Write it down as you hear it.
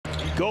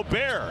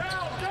Gobert.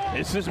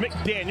 This is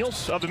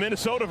McDaniels of the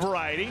Minnesota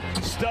variety.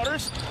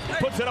 Stutters,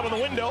 puts it up in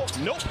the window.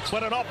 Nope,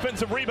 but an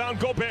offensive rebound,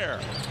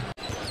 Gobert.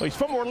 Well, he's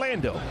from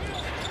Orlando.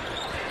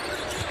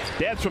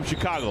 Dad's from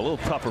Chicago, a little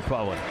tougher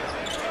probably.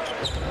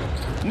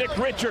 Nick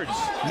Richards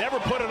never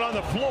put it on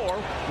the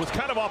floor, was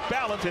kind of off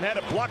balance and had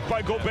it blocked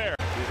by Gobert.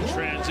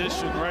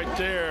 Transition right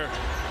there.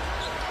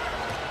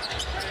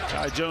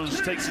 Guy Jones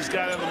takes his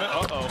guy down the middle.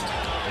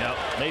 Uh-oh.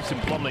 Yep, Mason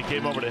Plumlee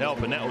came over to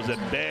help, and that was a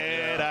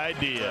bad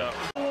idea.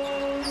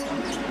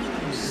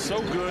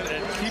 So good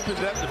at keeping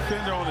that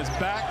defender on his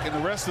back and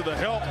the rest of the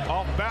help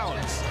off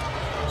balance.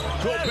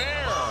 Gobert.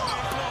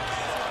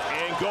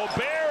 And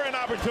Gobert, an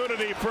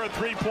opportunity for a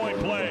three-point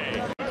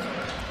play.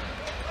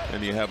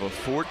 And you have a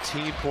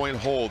 14-point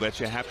hole that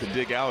you have to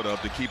dig out of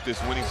to keep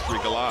this winning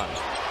streak alive.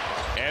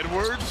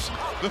 Edwards,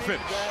 the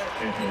finish.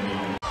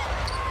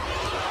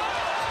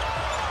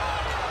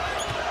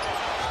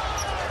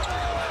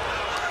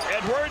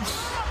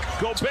 Edwards,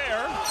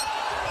 Gobert,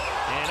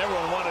 and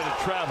everyone wanted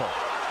to travel.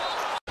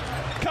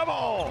 Come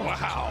on!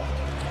 Wow.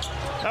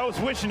 I was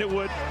wishing it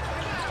would.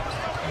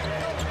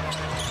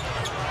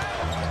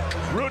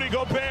 Rudy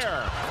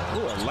Gobert.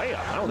 Ooh, a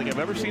layup. I don't think I've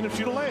ever seen him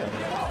shoot a layup.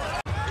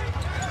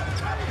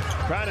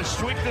 Trying to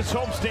sweep this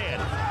homestand.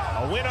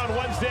 A win on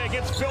Wednesday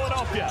against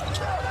Philadelphia.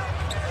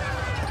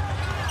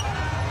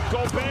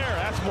 Gobert,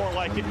 that's more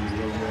like it.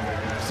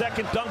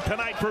 Second dunk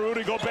tonight for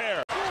Rudy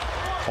Gobert.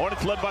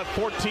 Hornets led by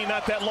 14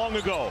 not that long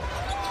ago.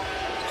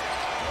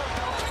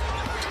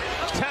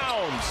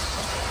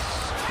 Towns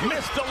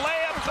missed the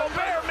layup.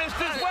 Gobert missed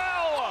as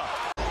well.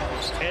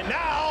 And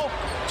now,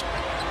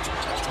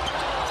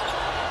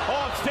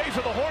 it stays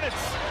with the Hornets.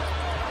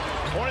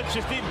 Hornets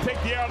just need to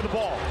take the air out of the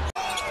ball.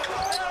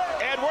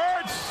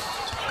 Edwards.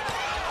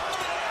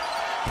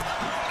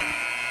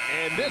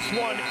 And this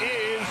one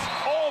is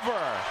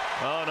over.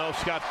 Oh no,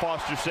 Scott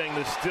Foster saying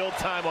there's still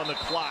time on the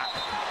clock.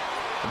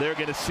 They're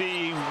going to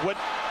see what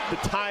the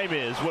time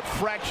is, what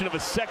fraction of a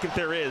second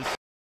there is.